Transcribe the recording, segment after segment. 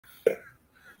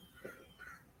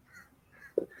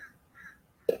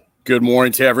Good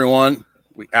morning to everyone.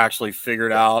 We actually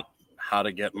figured out how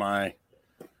to get my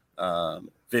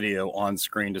video on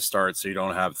screen to start so you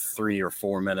don't have 3 or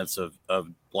 4 minutes of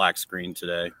black screen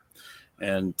today.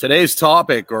 And today's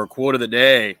topic or quote of the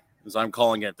day, as I'm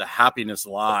calling it, the happiness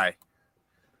lie.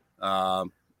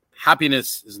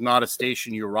 Happiness is not a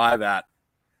station you arrive at,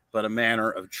 but a manner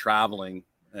of traveling.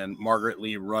 And Margaret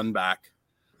Lee Runback,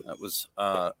 that was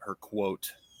her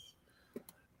quote.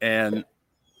 And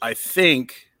I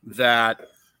think that,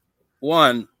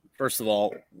 first of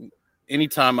all,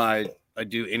 anytime I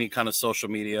do any kind of social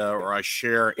media or I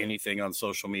share anything on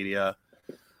social media,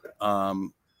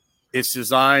 it's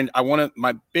designed.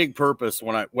 My big purpose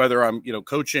whether I'm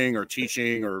coaching or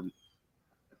teaching or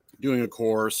doing a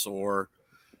course, or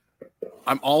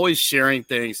I'm always sharing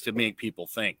things to make people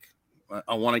think.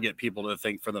 I want to get people to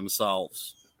think for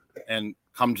themselves and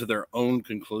come to their own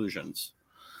conclusions.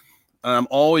 I'm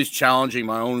always challenging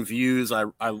my own views. I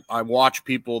watch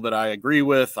people that I agree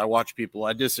with. I watch people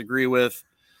I disagree with.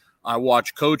 I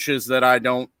watch coaches that I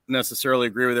don't necessarily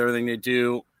agree with everything they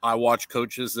do. I watch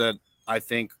coaches that I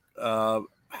think are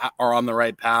on the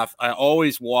right path. I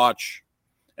always watch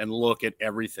and look at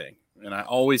everything. And I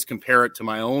always compare it to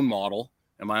my own model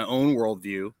and my own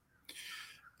worldview.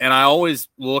 And I always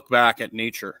look back at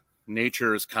nature.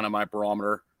 Nature is kind of my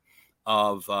barometer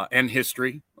of and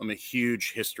history. I'm a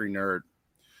huge history nerd.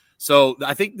 So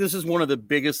I think this is one of the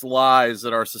biggest lies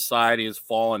that our society has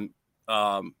fallen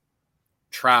that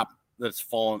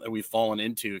we've fallen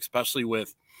into, especially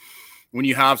with when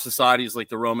you have societies like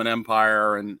the Roman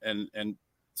Empire and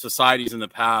societies in the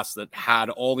past that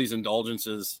had all these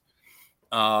indulgences.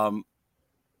 The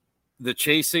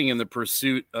chasing and the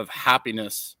pursuit of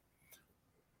happiness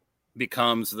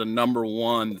becomes the number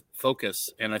one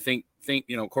focus. And I think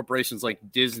corporations like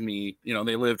Disney,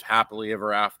 they lived happily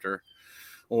ever after.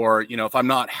 Or, if I'm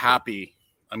not happy,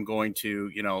 I'm going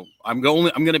to, I'm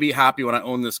going to be happy when I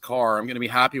own this car. I'm going to be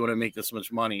happy when I make this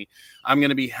much money. I'm going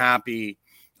to be happy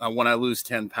when I lose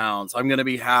 10 pounds. I'm going to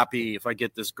be happy if I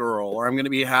get this girl, or I'm going to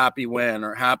be happy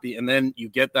and then you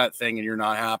get that thing and you're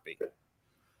not happy.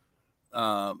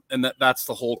 And that's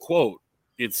the whole quote.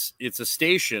 It's a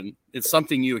station. It's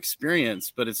something you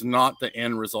experience, but it's not the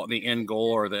end result, the end goal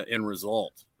or the end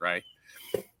result, right?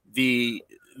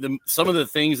 Some of the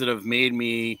things that have made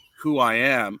me who I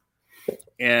am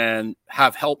and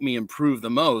have helped me improve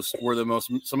the most were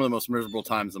some of the most miserable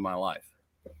times of my life.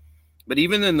 But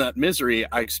even in that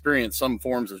misery, I experienced some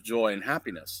forms of joy and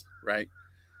happiness, right?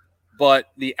 But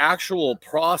the actual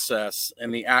process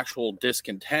and the actual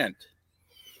discontent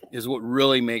is what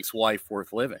really makes life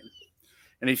worth living.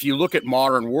 And if you look at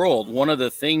modern world, one of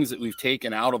the things that we've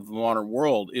taken out of the modern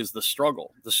world is the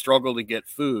struggle to get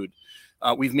food.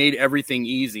 We've made everything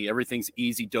easy. Everything's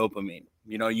easy dopamine.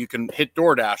 You can hit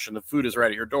DoorDash and the food is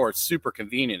right at your door. It's super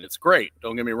convenient. It's great.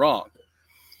 Don't get me wrong.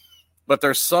 But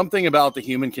there's something about the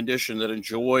human condition that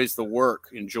enjoys the work,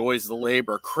 enjoys the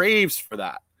labor, craves for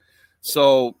that.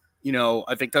 So,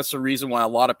 I think that's the reason why a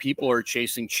lot of people are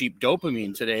chasing cheap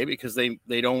dopamine today, because they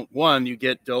don't, you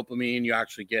get dopamine, you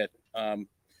actually get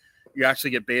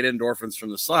beta endorphins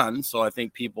from the sun. So I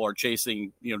think people are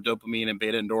chasing, dopamine and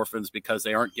beta endorphins because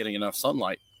they aren't getting enough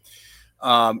sunlight.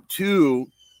 Two,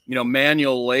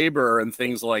 manual labor and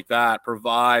things like that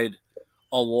provide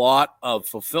a lot of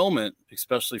fulfillment,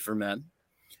 especially for men.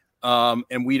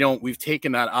 And we've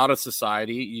taken that out of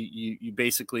society. You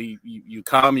basically,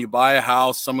 you buy a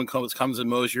house, someone comes and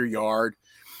mows your yard.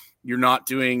 You're not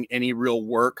doing any real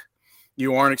work.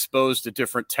 You aren't exposed to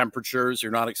different temperatures.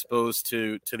 You're not exposed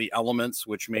to the elements,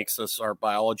 which makes our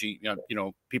biology,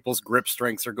 people's grip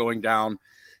strengths are going down.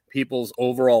 People's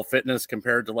overall fitness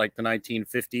compared to like the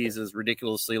 1950s is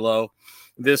ridiculously low.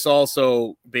 This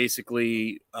also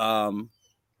basically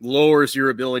lowers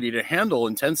your ability to handle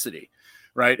intensity,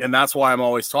 right? And that's why I'm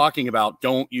always talking about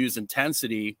don't use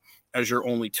intensity as your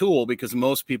only tool, because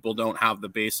most people don't have the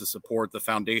base of support, the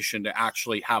foundation to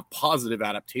actually have positive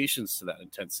adaptations to that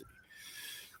intensity.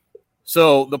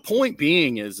 So the point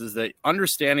being is that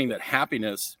understanding that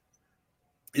happiness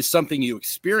is something you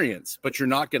experience, but you're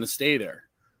not going to stay there.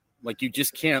 Like, you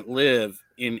just can't live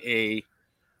in a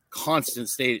constant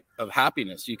state of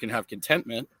happiness. You can have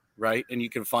contentment, right? And you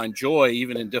can find joy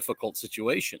even in difficult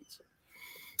situations.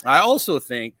 I also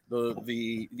think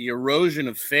the erosion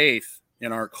of faith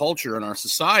in our culture and our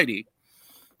society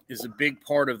is a big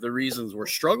part of the reasons we're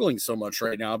struggling so much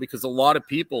right now, because a lot of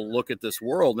people look at this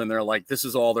world and they're like, this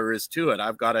is all there is to it.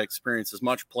 I've got to experience as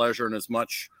much pleasure and as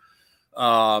much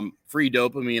free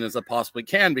dopamine as I possibly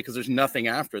can, because there's nothing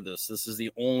after this. This is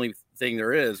the only thing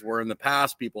there is. Where in the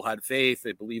past, people had faith.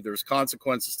 They believed there was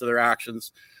consequences to their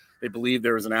actions. They believe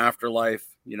there was an afterlife.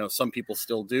 You know, some people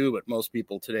still do, but most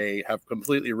people today have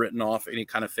completely written off any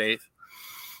kind of faith.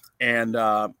 And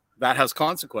that has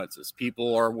consequences.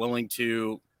 People are willing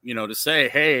to, you know, to say,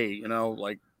 hey, you know,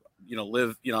 like, you know,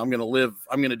 live, you know, I'm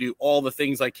going to do all the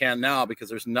things I can now because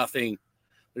there's nothing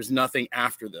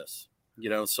after this, you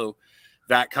know, so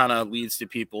that kind of leads to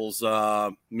people's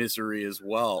misery as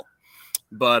well.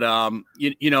 But,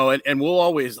 you know, and we'll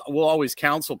always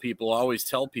counsel people, always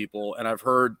tell people, and I've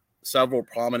heard several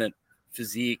prominent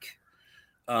physique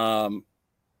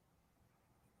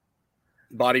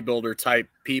bodybuilder type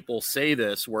people say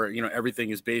this, where, you know, everything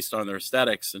is based on their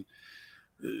aesthetics. And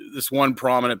this one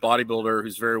prominent bodybuilder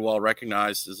who's very well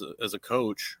recognized as a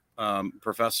coach,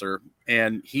 professor,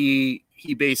 and he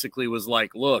basically was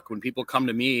like, look, when people come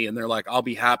to me and they're like, I'll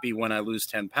be happy when I lose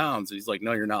 10 pounds. He's like,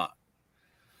 no, you're not.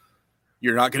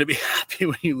 You're not going to be happy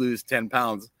when you lose 10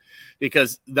 pounds,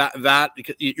 because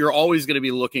because you're always going to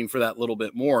be looking for that little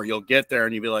bit more. You'll get there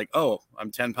and you'll be like, oh,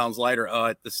 I'm 10 pounds lighter.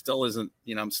 Oh, this still isn't,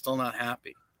 you know, I'm still not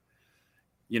happy,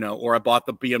 you know, or I bought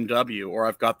the BMW, or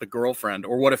I've got the girlfriend,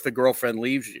 or what if the girlfriend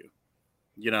leaves you,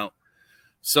 you know?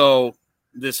 So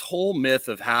this whole myth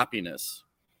of happiness,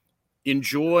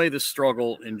 enjoy the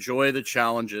struggle, enjoy the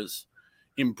challenges,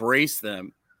 embrace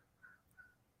them.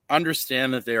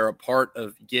 Understand that they are a part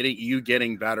of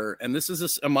getting better. And this is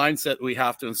a mindset we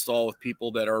have to install with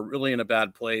people that are really in a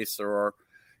bad place, or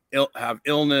have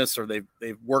illness, or they've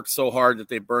worked so hard that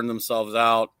they burn themselves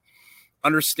out.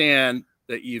 Understand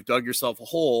that you've dug yourself a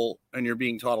hole and you're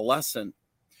being taught a lesson.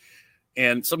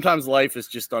 And sometimes life is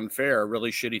just unfair.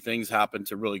 Really shitty things happen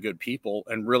to really good people,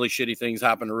 and really shitty things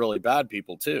happen to really bad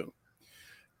people too.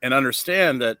 And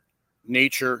understand that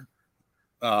nature,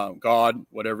 God,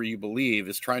 whatever you believe,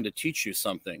 is trying to teach you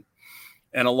something.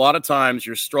 And a lot of times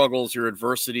your struggles, your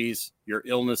adversities, your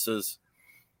illnesses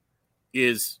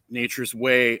is nature's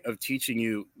way of teaching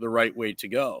you the right way to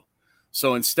go.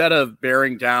 So instead of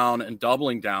bearing down and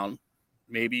doubling down,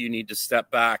 maybe you need to step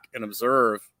back and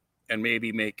observe, and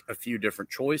maybe make a few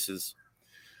different choices.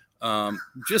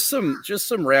 Just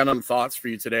some random thoughts for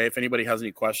you today. If anybody has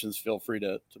any questions, feel free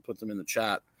to put them in the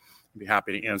chat. I'd be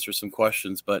happy to answer some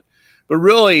questions. But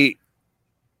really,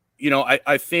 you know,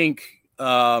 I think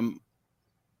our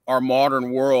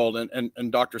modern world,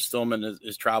 and Dr. Stillman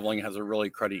is traveling, has a really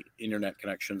cruddy internet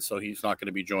connection, so he's not going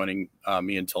to be joining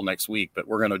me until next week. But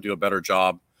we're going to do a better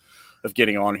job of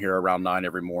getting on here around 9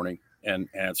 every morning and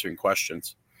answering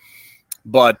questions.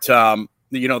 But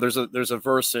you know, there's a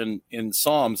verse in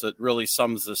Psalms that really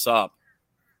sums this up.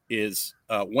 Is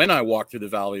when I walk through the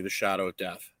valley of the shadow of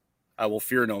death, I will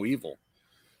fear no evil.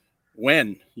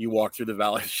 When you walk through the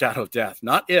valley of the shadow of death,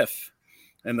 not if.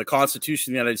 And the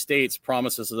Constitution of the United States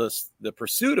promises us the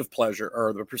pursuit of pleasure,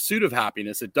 or the pursuit of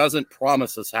happiness. It doesn't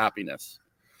promise us happiness.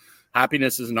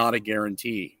 Happiness is not a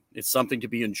guarantee. It's something to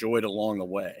be enjoyed along the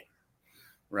way,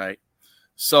 right?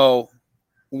 So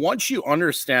once you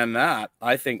understand that,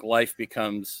 I think life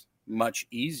becomes much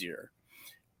easier.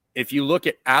 If you look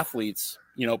at athletes,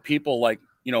 you know, people like,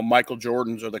 you know, Michael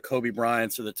Jordans, or the Kobe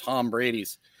Bryants, or the Tom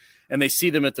Brady's, and they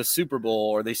see them at the Super Bowl,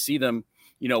 or they see them,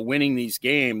 you know, winning these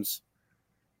games.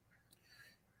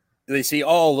 They see,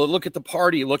 oh, look at the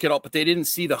party, look at all, but they didn't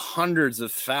see the hundreds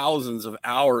of thousands of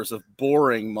hours of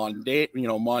boring,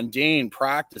 mundane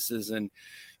practices, and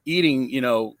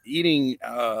eating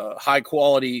high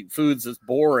quality foods that's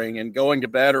boring, and going to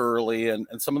bed early. And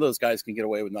some of those guys can get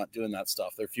away with not doing that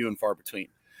stuff. They're few and far between.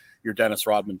 Your Dennis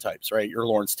Rodman types, right? Your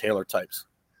Lawrence Taylor types.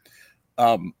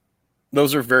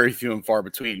 Those are very few and far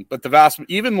between. But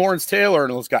even Lawrence Taylor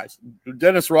and those guys,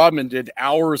 Dennis Rodman did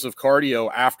hours of cardio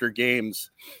after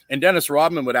games, and Dennis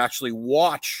Rodman would actually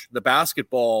watch the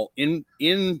basketball in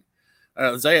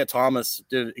Isaiah Thomas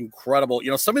did incredible.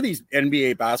 You know, some of these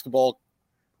NBA basketball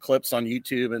clips on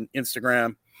YouTube and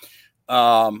Instagram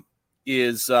are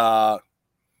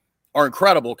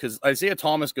incredible, because Isaiah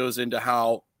Thomas goes into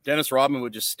how Dennis Rodman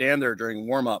would just stand there during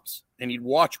warmups, and he'd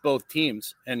watch both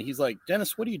teams, and he's like,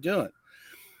 Dennis, what are you doing?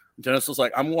 Dennis was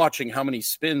like, I'm watching how many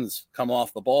spins come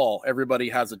off the ball. Everybody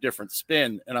has a different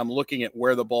spin, and I'm looking at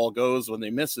where the ball goes when they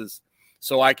misses,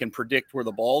 so I can predict where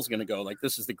the ball's going to go. Like,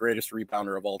 this is the greatest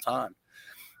rebounder of all time.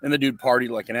 And the dude partied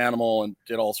like an animal and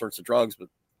did all sorts of drugs, but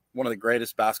one of the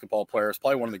greatest basketball players,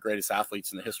 probably one of the greatest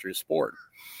athletes in the history of sport.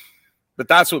 But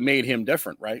that's what made him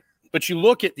different, right? But you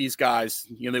look at these guys,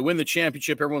 you know, they win the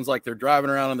championship. Everyone's like, they're driving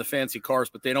around in the fancy cars,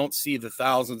 but they don't see the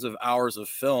thousands of hours of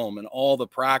film and all the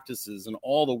practices and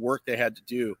all the work they had to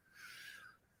do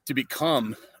to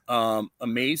become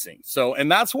amazing. So, and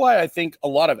that's why I think a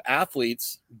lot of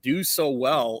athletes do so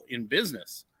well in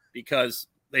business, because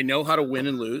they know how to win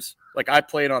and lose. Like, I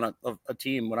played on a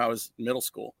team when I was in middle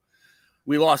school.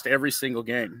 we lost every single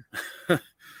game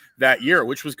that year,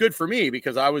 which was good for me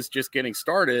because I was just getting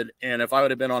started. And if I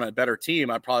would have been on a better team,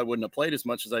 I probably wouldn't have played as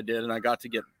much as I did. And I got to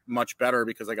get much better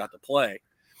because I got to play,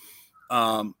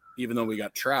 even though we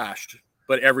got trashed.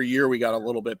 But every year we got a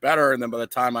little bit better. And then by the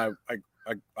time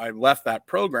I left that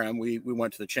program, we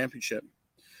went to the championship.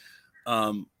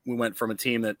 We went from a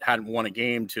team that hadn't won a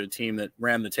game to a team that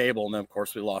ran the table. And then, of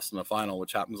course, we lost in the final,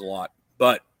 which happens a lot.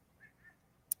 But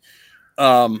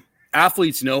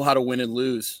athletes know how to win and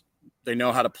lose. They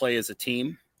know how to play as a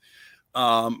team.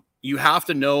 You have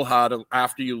to know how to,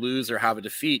 after you lose or have a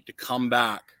defeat, to come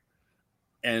back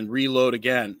and reload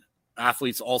again.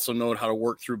 Athletes also know how to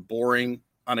work through boring,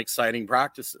 unexciting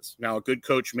practices. Now, a good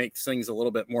coach makes things a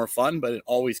little bit more fun, but it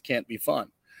always can't be fun,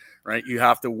 right? You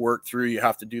have to work through, you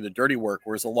have to do the dirty work.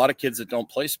 Whereas a lot of kids that don't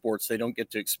play sports, they don't get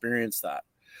to experience that.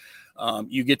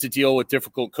 You get to deal with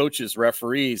difficult coaches,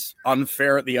 referees,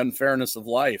 the unfairness of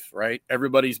life, right?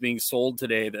 Everybody's being sold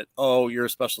today that, oh, you're a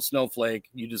special snowflake,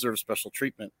 you deserve special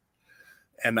treatment.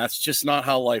 And that's just not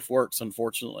how life works,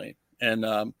 unfortunately. And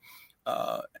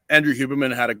Andrew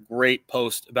Huberman had a great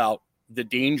post about the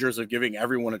dangers of giving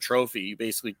everyone a trophy. You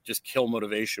basically just kill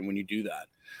motivation when you do that.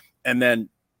 And then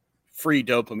free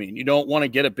dopamine. You don't want to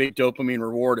get a big dopamine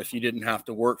reward if you didn't have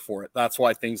to work for it. That's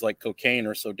why things like cocaine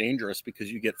are so dangerous,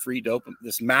 because you get free dopamine,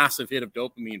 this massive hit of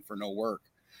dopamine for no work,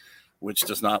 which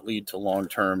does not lead to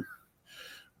long-term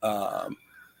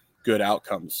good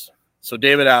outcomes. So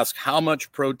David asked, how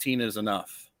much protein is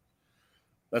enough?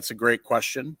 That's a great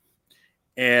question.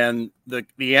 And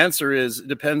the answer is, it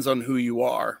depends on who you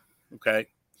are. Okay.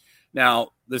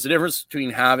 Now, there's a difference between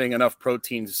having enough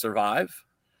protein to survive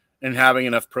and having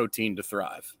enough protein to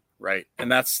thrive, right?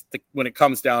 And that's when it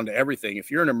comes down to everything. If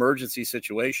you're in an emergency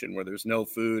situation where there's no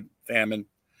food, famine,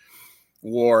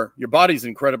 war, your body's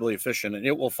incredibly efficient and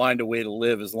it will find a way to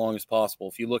live as long as possible.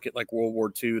 If you look at like World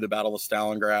War II, the Battle of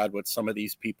Stalingrad, what some of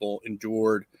these people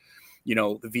endured, you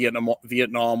know, the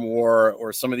Vietnam War,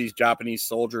 or some of these Japanese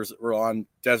soldiers that were on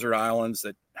desert islands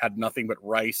that had nothing but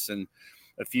rice and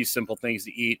a few simple things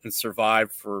to eat and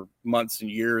survived for months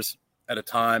and years at a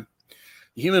time.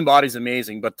 The human body's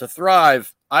amazing, but to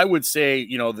thrive, I would say,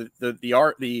 you know,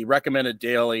 the recommended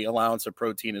daily allowance of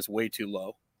protein is way too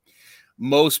low.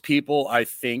 Most people, I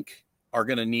think, are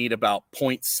going to need about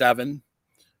 0.7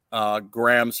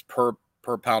 grams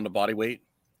per pound of body weight.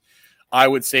 I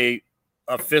would say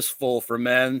a fistful for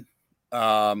men,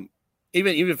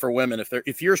 even for women.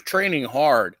 If you're training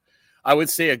hard, I would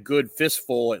say a good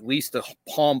fistful, at least a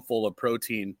palmful of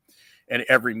protein, and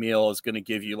every meal is going to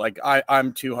give you, like,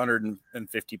 I'm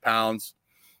 250 pounds.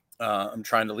 I'm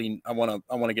trying to lean. I want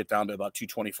to get down to about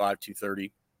 225,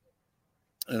 230.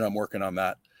 And I'm working on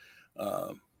that.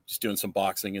 Just doing some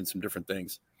boxing and some different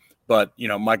things. But, you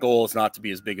know, my goal is not to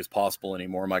be as big as possible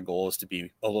anymore. My goal is to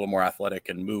be a little more athletic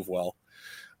and move well.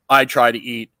 I try to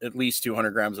eat at least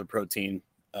 200 grams of protein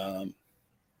a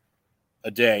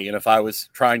day. And if I was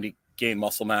trying to gain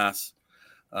muscle mass,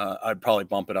 I'd probably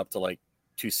bump it up to like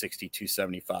 260,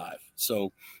 275.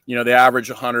 So, you know, the average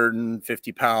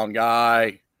 150 pound guy,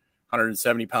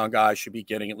 170 pound guy should be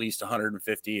getting at least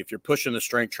 150. If you're pushing the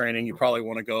strength training, you probably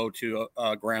want to go to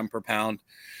a gram per pound.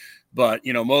 But,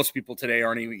 you know, most people today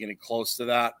aren't even getting close to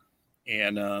that.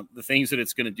 And the things that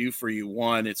it's going to do for you,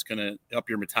 one, it's going to up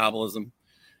your metabolism.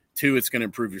 Two, it's going to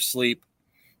improve your sleep.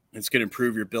 It's going to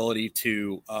improve your ability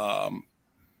to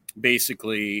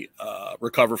basically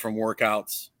recover from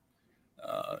workouts.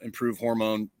 Improve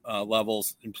hormone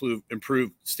levels,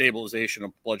 improve stabilization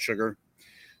of blood sugar.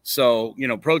 So, you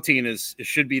know, protein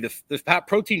should be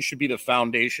the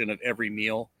foundation of every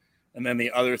meal. And then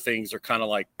the other things are kind of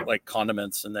like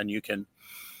condiments. And then you can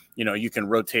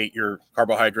rotate your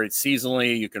carbohydrates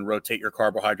seasonally. You can rotate your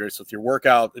carbohydrates with your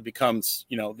workout. It becomes,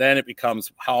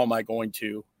 how am I going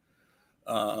to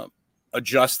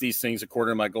adjust these things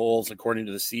according to my goals, according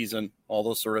to the season, all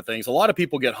those sort of things. A lot of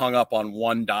people get hung up on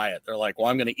one diet. They're like, well,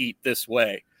 I'm going to eat this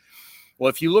way. Well,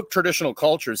 if you look traditional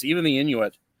cultures, even the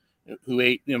Inuit, who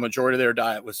ate, the majority of their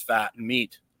diet was fat and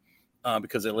meat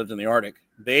because they lived in the Arctic.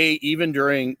 They, even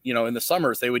during, in the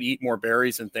summers, they would eat more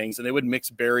berries and things, and they would mix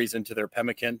berries into their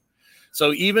pemmican.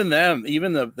 So even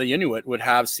the Inuit would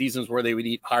have seasons where they would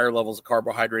eat higher levels of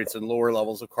carbohydrates and lower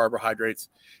levels of carbohydrates.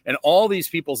 And all these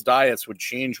people's diets would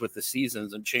change with the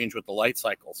seasons and change with the light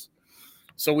cycles.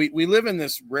 So we live in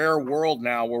this rare world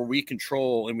now where we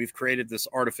control, and we've created this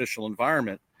artificial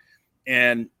environment.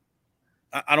 And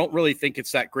I don't really think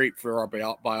it's that great for our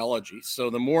biology. So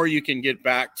the more you can get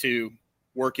back to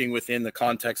working within the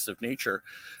context of nature,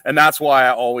 and that's why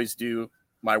I always do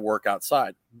my work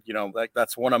outside.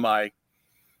 That's one of my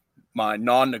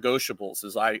non-negotiables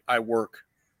is I work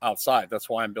outside. That's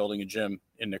why I'm building a gym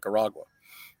in Nicaragua.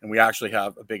 And we actually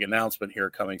have a big announcement here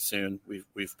coming soon.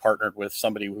 We've partnered with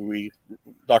somebody who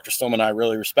Dr. Stillman and I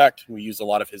really respect. We use a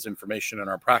lot of his information in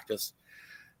our practice.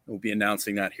 We'll be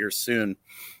announcing that here soon.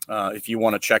 If you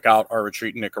want to check out our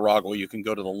retreat in Nicaragua, you can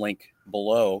go to the link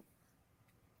below.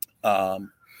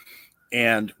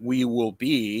 And we will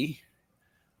be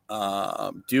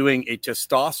doing a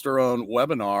testosterone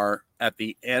webinar at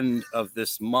the end of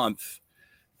this month.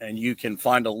 And you can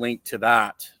find a link to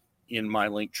that in my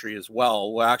link tree as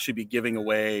well. We'll actually be giving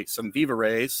away some Viva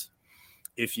Rays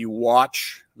if you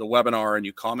watch the webinar and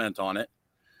you comment on it.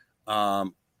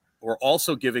 We're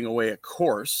also giving away a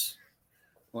course.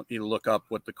 Let me look up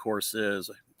what the course is.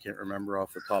 I can't remember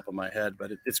off the top of my head, but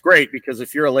it's great because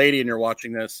if you're a lady and you're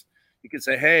watching this, you can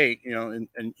say, hey,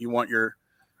 and you want your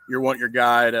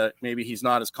guy to, maybe he's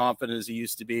not as confident as he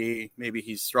used to be. Maybe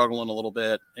he's struggling a little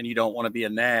bit and you don't want to be a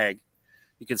nag.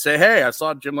 You can say, hey, I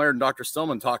saw Jim Laird and Dr.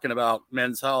 Stillman talking about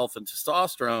men's health and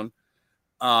testosterone.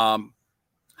 How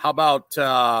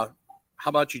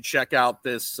about you check out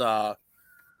this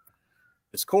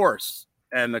course?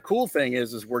 And the cool thing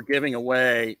is we're giving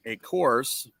away a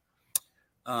course.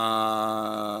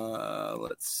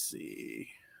 Let's see,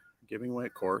 giving away a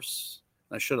course.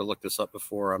 I should have looked this up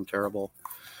before. I'm terrible.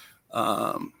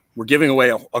 We're giving away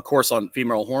a course on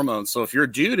female hormones. So if you're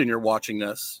a dude and you're watching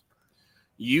this,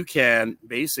 you can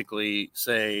basically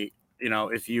say,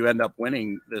 if you end up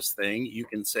winning this thing, you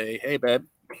can say, hey, babe,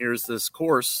 here's this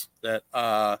course that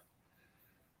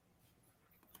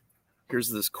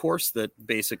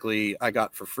basically I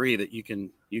got for free that you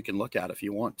can look at if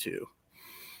you want to.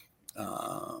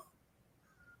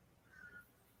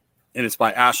 And it's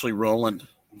by Ashley Rowland,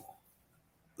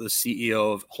 the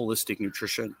CEO of Holistic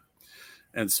Nutrition.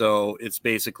 And so it's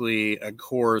basically a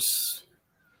course.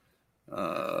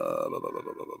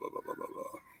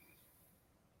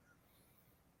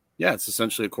 It's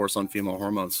essentially a course on female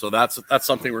hormones. So that's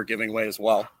something we're giving away as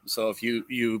well. So if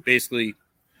you basically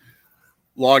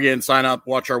log in, sign up,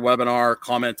 watch our webinar,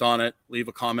 comment on it, leave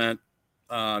a comment,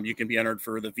 you can be entered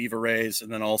for the Viva Rays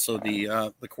and then also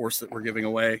the course that we're giving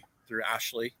away through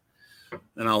Ashley.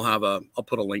 And I'll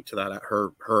put a link to that at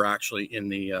her actually in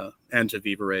the and to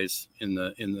Viva Rays in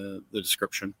the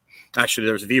description. Actually,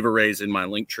 there's Viva Rays in my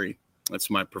link tree. That's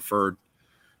my preferred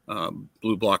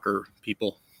blue blocker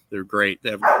people. They're great.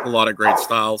 They have a lot of great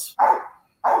styles.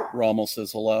 Rommel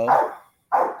says hello.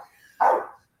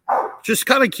 Just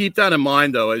kind of keep that in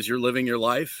mind, though, as you're living your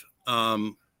life.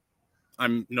 I'm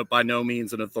by no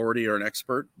means an authority or an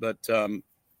expert, but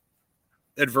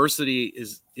adversity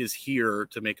is here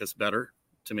to make us better,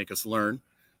 to make us learn,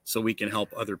 so we can help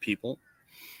other people.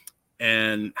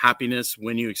 And happiness,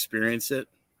 when you experience it,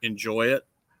 enjoy it,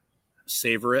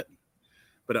 savor it,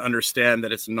 but understand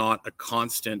that it's not a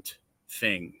constant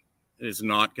thing. It is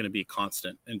not going to be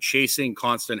constant. And chasing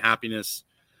constant happiness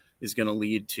is going to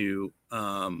lead to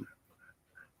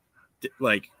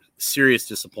serious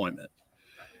disappointment.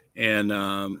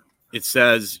 And it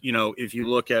says, if you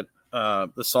look at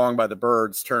the song by the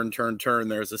Byrds, turn, turn, turn,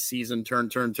 there's a season, turn,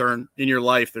 turn, turn. In your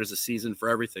life, there's a season for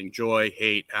everything: joy,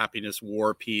 hate, happiness,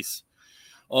 war, peace.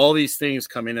 All these things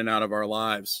come in and out of our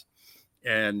lives.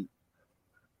 And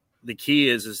the key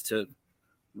is to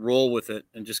roll with it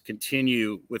and just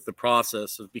continue with the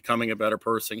process of becoming a better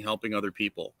person, helping other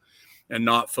people, and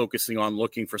not focusing on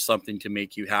looking for something to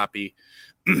make you happy.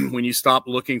 When you stop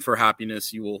looking for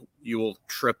happiness, you will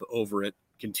trip over it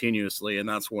continuously. And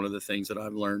that's one of the things that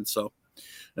I've learned. So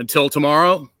until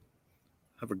tomorrow,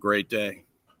 have a great day.